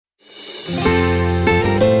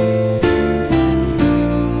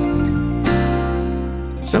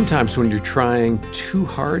Sometimes when you're trying too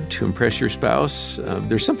hard to impress your spouse,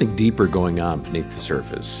 there's something deeper going on beneath the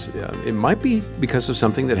surface. It might be because of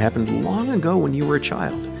something that happened long ago when you were a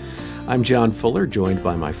child. I'm John Fuller, joined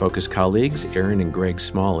by my Focus colleagues, Aaron and Greg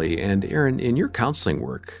Smalley. And Aaron, in your counseling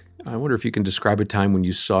work, I wonder if you can describe a time when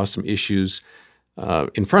you saw some issues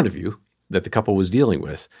in front of you that the couple was dealing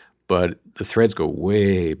with, but the threads go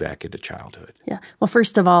way back into childhood. Yeah. Well,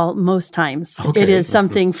 first of all, most times it is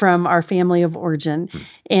something from our family of origin.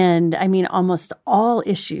 And I mean, almost all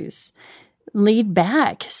issues lead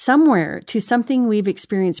back somewhere to something we've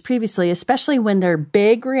experienced previously, especially when they're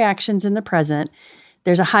big reactions in the present.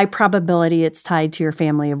 There's a high probability it's tied to your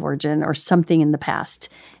family of origin or something in the past.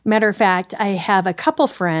 Matter of fact, I have a couple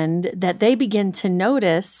friend that they begin to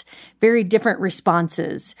notice very different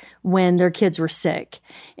responses when their kids were sick.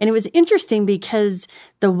 And it was interesting because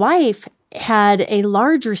the wife had a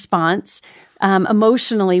large response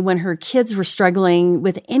emotionally when her kids were struggling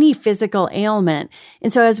with any physical ailment.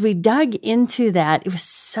 And so as we dug into that, it was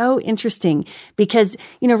so interesting because,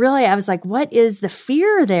 really I was like, what is the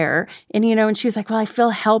fear there? And, and she was like, well, I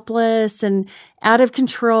feel helpless and out of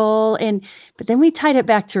control. But then we tied it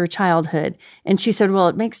back to her childhood. And she said, well,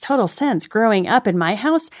 it makes total sense. Growing up in my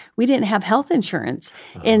house, we didn't have health insurance.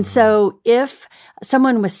 And so if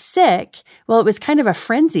someone was sick, well, it was kind of a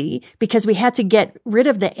frenzy because we had to get rid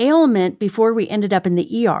of the ailment before we ended up in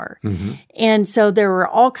the ER. And so there were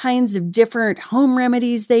all kinds of different home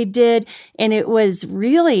remedies they did. And it was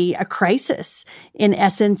really a crisis in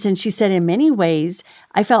essence. And she said, in many ways,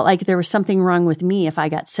 I felt like there was something wrong with me if I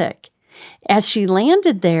got sick. As she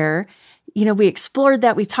landed there, we explored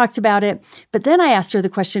that, we talked about it. But then I asked her the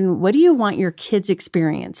question, what do you want your kids'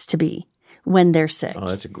 experience to be when they're sick? Oh,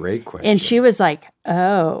 that's a great question. And she was like,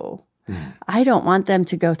 I don't want them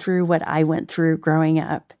to go through what I went through growing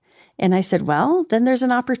up. And I said, well, then there's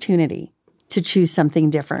an opportunity to choose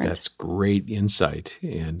something different. That's great insight.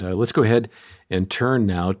 And let's go ahead and turn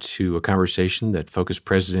now to a conversation that Focus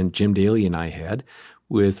President Jim Daly and I had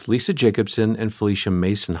with Lisa Jacobson and Felicia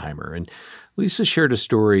Masonheimer. And Lisa shared a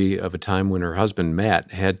story of a time when her husband,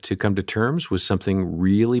 Matt, had to come to terms with something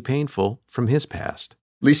really painful from his past.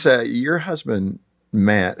 Lisa, your husband,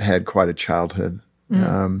 Matt, had quite a childhood.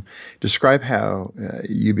 Describe how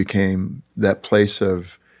you became that place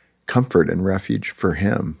of comfort and refuge for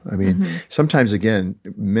him. I mean, sometimes, again,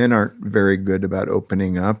 men aren't very good about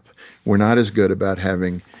opening up. We're not as good about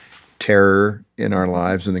having terror in our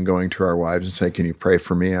lives and then going to our wives and say, can you pray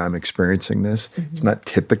for me? I'm experiencing this. It's not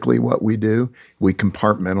typically what we do. We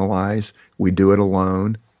compartmentalize. We do it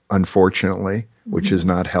alone, unfortunately, which is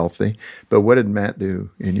not healthy. But what did Matt do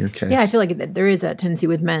in your case? Yeah, I feel like there is a tendency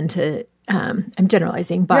with men to, I'm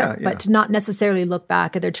generalizing, but to not necessarily look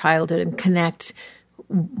back at their childhood and connect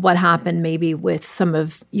what happened maybe with some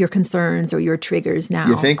of your concerns or your triggers now.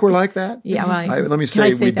 You think we're like that? Yeah. Well, let me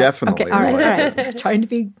say we definitely okay, all right. Trying to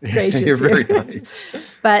be gracious. You're very nice.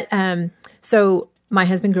 But so my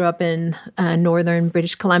husband grew up in northern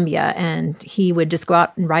British Columbia, and he would just go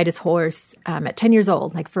out and ride his horse at 10 years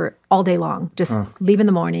old, like for all day long. Just leave in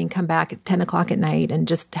the morning, come back at 10 o'clock at night, and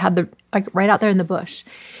just had right out there in the bush.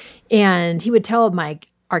 And he would tell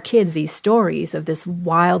our kids these stories of this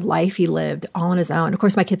wild life he lived all on his own. Of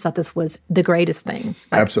course, my kids thought this was the greatest thing.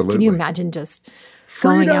 Absolutely. Can you imagine just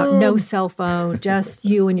going out, no cell phone, just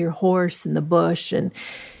you and your horse in the bush?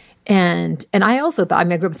 And I also thought,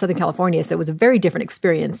 I grew up in Southern California, so it was a very different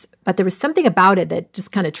experience. But there was something about it that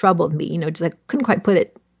just kind of troubled me. Just I couldn't quite put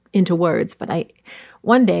it into words. But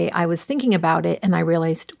one day I was thinking about it, and I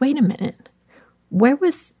realized, wait a minute, where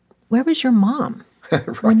was your mom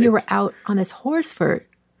when you were out on this horse for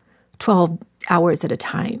 12 hours at a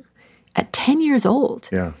time at 10 years old?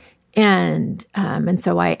 Yeah. And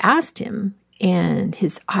so I asked him, and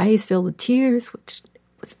his eyes filled with tears, which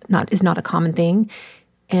is not a common thing.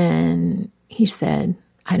 And he said,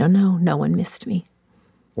 I don't know. No one missed me.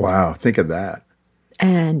 Wow. Think of that.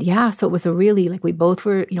 And so it was a really, we both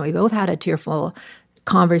had a tearful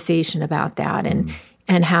conversation about that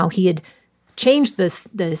and how he had changed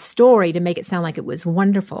the story to make it sound like it was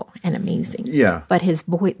wonderful and amazing. Yeah. But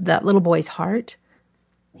that little boy's heart,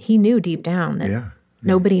 he knew deep down that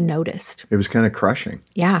nobody noticed. It was kind of crushing.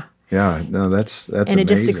 Yeah. Yeah. No, that's and amazing. It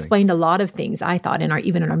just explained a lot of things, I thought,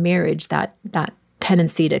 even in our marriage, that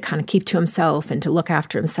tendency to kind of keep to himself and to look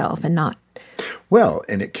after himself and not. Well,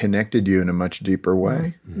 and it connected you in a much deeper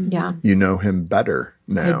way. Yeah. You know him better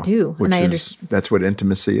now. I do. That's what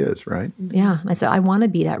intimacy is, right? Yeah. I said, I want to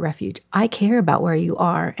be that refuge. I care about where you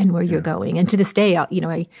are and where you're going. And to this day,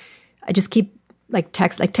 I just keep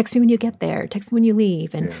text me when you get there, text me when you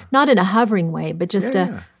leave. And not in a hovering way, but just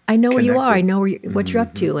I know where you are. I know what you're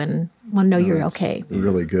up to. And want to know you're okay.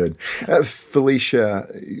 Really good. Felicia,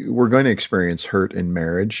 we're going to experience hurt in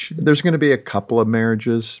marriage. There's going to be a couple of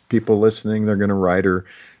marriages. People listening, they're going to write or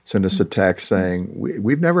send us a text saying,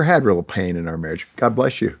 we've never had real pain in our marriage. God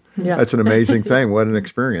bless you. Yeah. That's an amazing thing. What an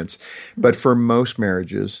experience. But for most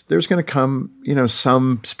marriages, there's going to come,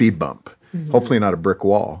 some speed bump. Hopefully not a brick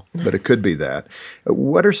wall, but it could be that.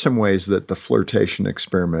 What are some ways that the flirtation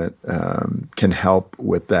experiment can help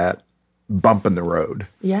with that bump in the road?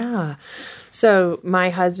 Yeah. So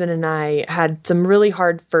my husband and I had some really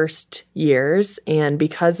hard first years. And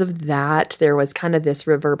because of that, there was kind of this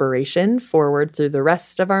reverberation forward through the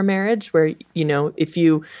rest of our marriage where, if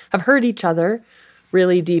you have hurt each other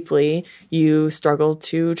really deeply, you struggle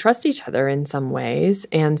to trust each other in some ways.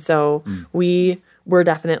 And so we were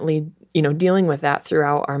definitely dealing with that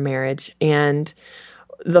throughout our marriage. And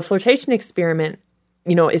the flirtation experiment,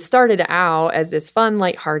 it started out as this fun,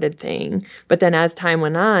 lighthearted thing. But then as time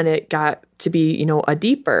went on, it got to be, a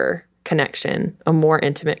deeper connection, a more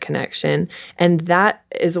intimate connection. And that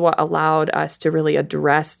is what allowed us to really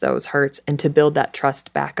address those hurts and to build that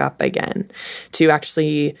trust back up again, to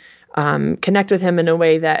actually connect with him in a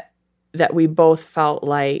way that we both felt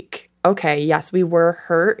like, okay, yes, we were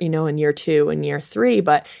hurt, in year 2 and year 3,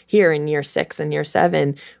 but here in year 6 and year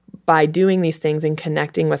 7, by doing these things and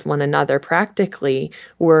connecting with one another practically,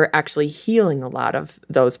 we're actually healing a lot of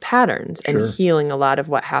those patterns and healing a lot of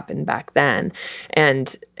what happened back then.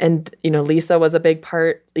 And Lisa was a big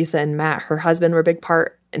part. Lisa and Matt, her husband, were a big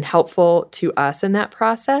part and helpful to us in that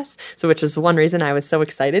process. So, which is one reason I was so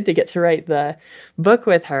excited to get to write the book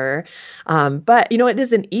with her. But, it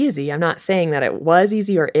isn't easy. I'm not saying that it was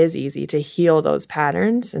easy or is easy to heal those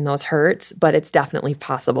patterns and those hurts, but it's definitely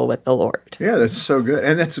possible with the Lord. Yeah, that's so good.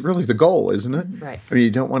 And that's really the goal, isn't it? Right. I mean,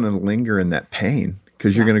 you don't want to linger in that pain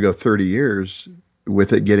because you're going to go 30 years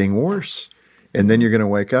with it getting worse. And then you're going to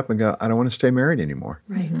wake up and go, I don't want to stay married anymore.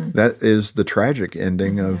 Right. That is the tragic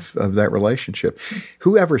ending of that relationship.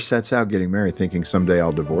 Whoever sets out getting married thinking someday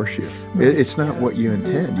I'll divorce you, it's not what you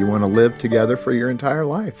intend. You want to live together for your entire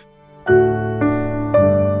life.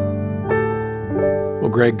 Well,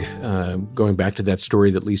 Greg, going back to that story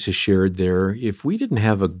that Lisa shared there, if we didn't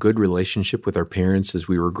have a good relationship with our parents as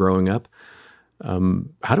we were growing up,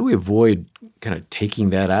 how do we avoid kind of taking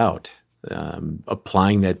that out?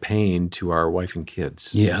 Applying that pain to our wife and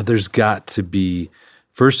kids? Yeah, there's got to be,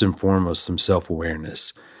 first and foremost, some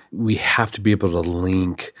self-awareness. We have to be able to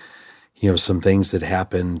link, some things that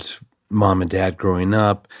happened, mom and dad growing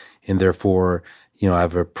up, and therefore, I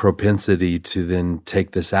have a propensity to then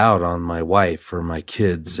take this out on my wife or my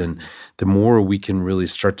kids. And the more we can really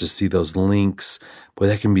start to see those links, boy,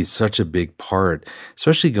 that can be such a big part,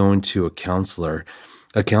 especially going to a counselor.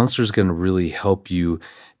 A counselor is going to really help you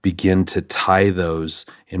begin to tie those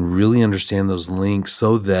and really understand those links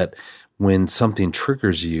so that when something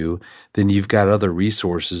triggers you, then you've got other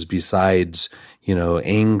resources besides,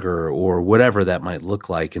 anger or whatever that might look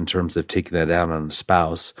like in terms of taking that out on a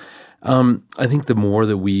spouse. I think the more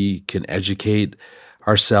that we can educate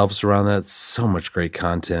ourselves around that, so much great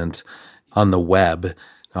content on the web.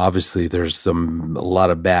 Obviously, there's a lot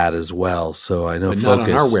of bad as well. So I know, but Focus, not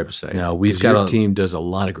on our website. No, we've got your team does a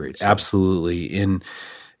lot of great stuff. Absolutely. And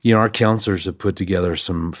our counselors have put together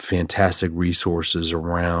some fantastic resources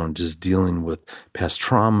around just dealing with past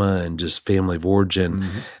trauma and just family of origin.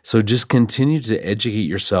 So just continue to educate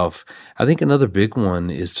yourself. I think another big one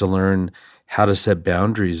is to learn how to set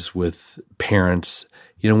boundaries with parents,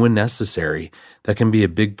 when necessary. That can be a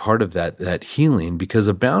big part of that healing, because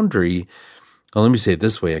a boundary, well, let me say it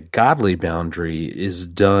this way, a godly boundary is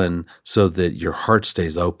done so that your heart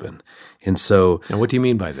stays open. And so, now, what do you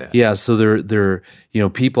mean by that? Yeah, so there,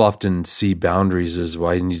 people often see boundaries as,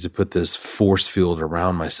 well, I need to put this force field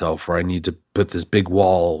around myself, or I need to put this big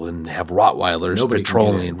wall and have Rottweilers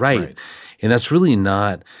patrolling, right? And that's really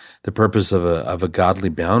not the purpose of a godly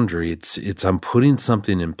boundary. It's I'm putting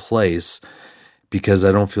something in place because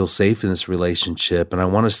I don't feel safe in this relationship and I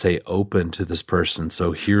want to stay open to this person.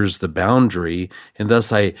 So here's the boundary, and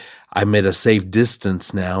thus I'm at a safe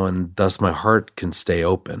distance now, and thus my heart can stay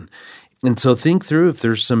open. And so think through if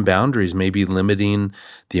there's some boundaries, maybe limiting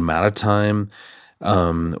the amount of time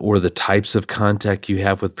or the types of contact you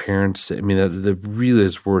have with parents. I mean, that really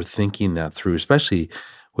is worth thinking that through, especially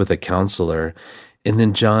with a counselor. And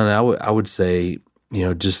then, John, I would say,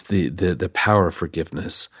 just the power of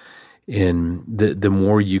forgiveness. And the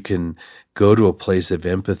more you can go to a place of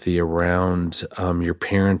empathy around your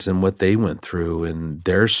parents and what they went through and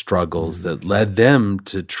their struggles that led them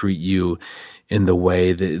to treat you in the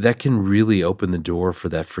way that can really open the door for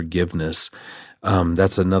that forgiveness.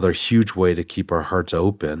 That's another huge way to keep our hearts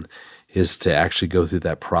open, is to actually go through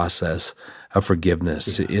that process of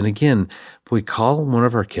forgiveness. Yeah. And again, we call one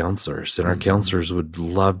of our counselors, and our counselors would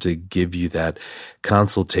love to give you that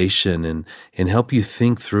consultation and help you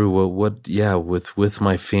think through with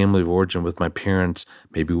my family of origin, with my parents,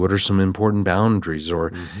 maybe what are some important boundaries,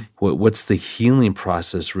 or what's the healing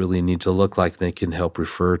process really need to look like. They can help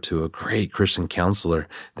refer to a great Christian counselor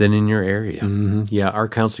then in your area. Yeah, our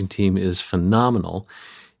counseling team is phenomenal.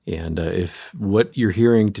 And if what you're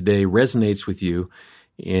hearing today resonates with you,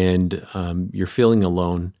 and you're feeling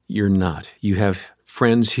alone, you're not. You have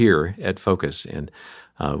friends here at Focus, and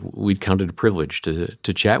we'd count it a privilege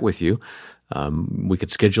to chat with you. We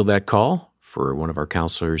could schedule that call for one of our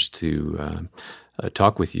counselors to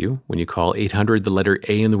talk with you when you call 800, the letter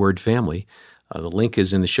A in the word family. The link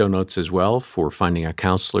is in the show notes as well for finding a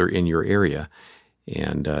counselor in your area.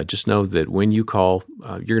 And just know that when you call,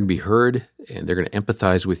 you're going to be heard, and they're going to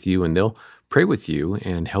empathize with you, and they'll pray with you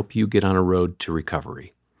and help you get on a road to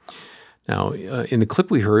recovery. Now, in the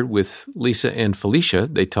clip we heard with Lisa and Felicia,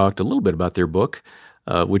 they talked a little bit about their book,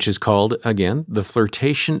 which is called, again, The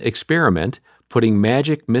Flirtation Experiment, Putting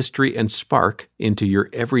Magic, Mystery, and Spark into Your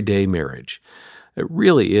Everyday Marriage. It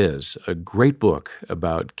really is a great book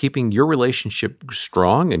about keeping your relationship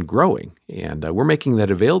strong and growing, and we're making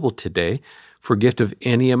that available today for a gift of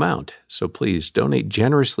any amount. So please donate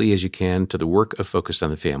generously as you can to the work of Focus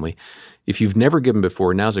on the Family. If you've never given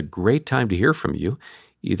before, now's a great time to hear from you,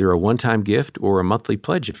 either a one-time gift or a monthly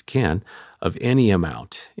pledge, if you can, of any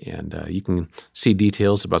amount. And you can see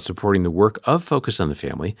details about supporting the work of Focus on the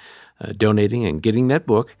Family, donating and getting that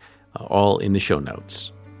book, all in the show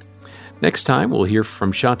notes. Next time, we'll hear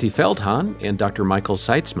from Shaunti Feldhahn and Dr. Michael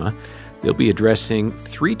Sytsma. They'll be addressing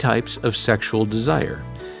 3 types of sexual desire.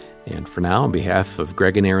 And for now, on behalf of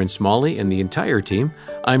Greg and Aaron Smalley and the entire team,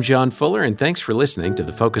 I'm John Fuller, and thanks for listening to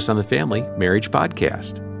the Focus on the Family Marriage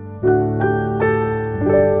Podcast.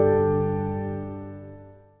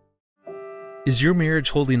 Is your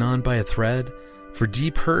marriage holding on by a thread? For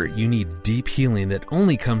deep hurt, you need deep healing that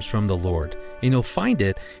only comes from the Lord, and you'll find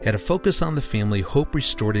it at a Focus on the Family Hope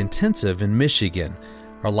Restored Intensive in Michigan.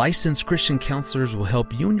 Our licensed Christian counselors will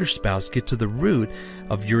help you and your spouse get to the root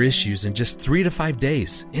of your issues in just 3 to 5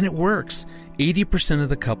 days. And it works. 80% of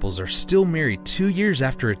the couples are still married 2 years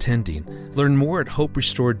after attending. Learn more at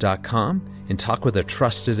hoperestored.com and talk with a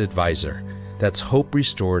trusted advisor. That's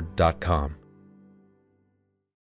hoperestored.com.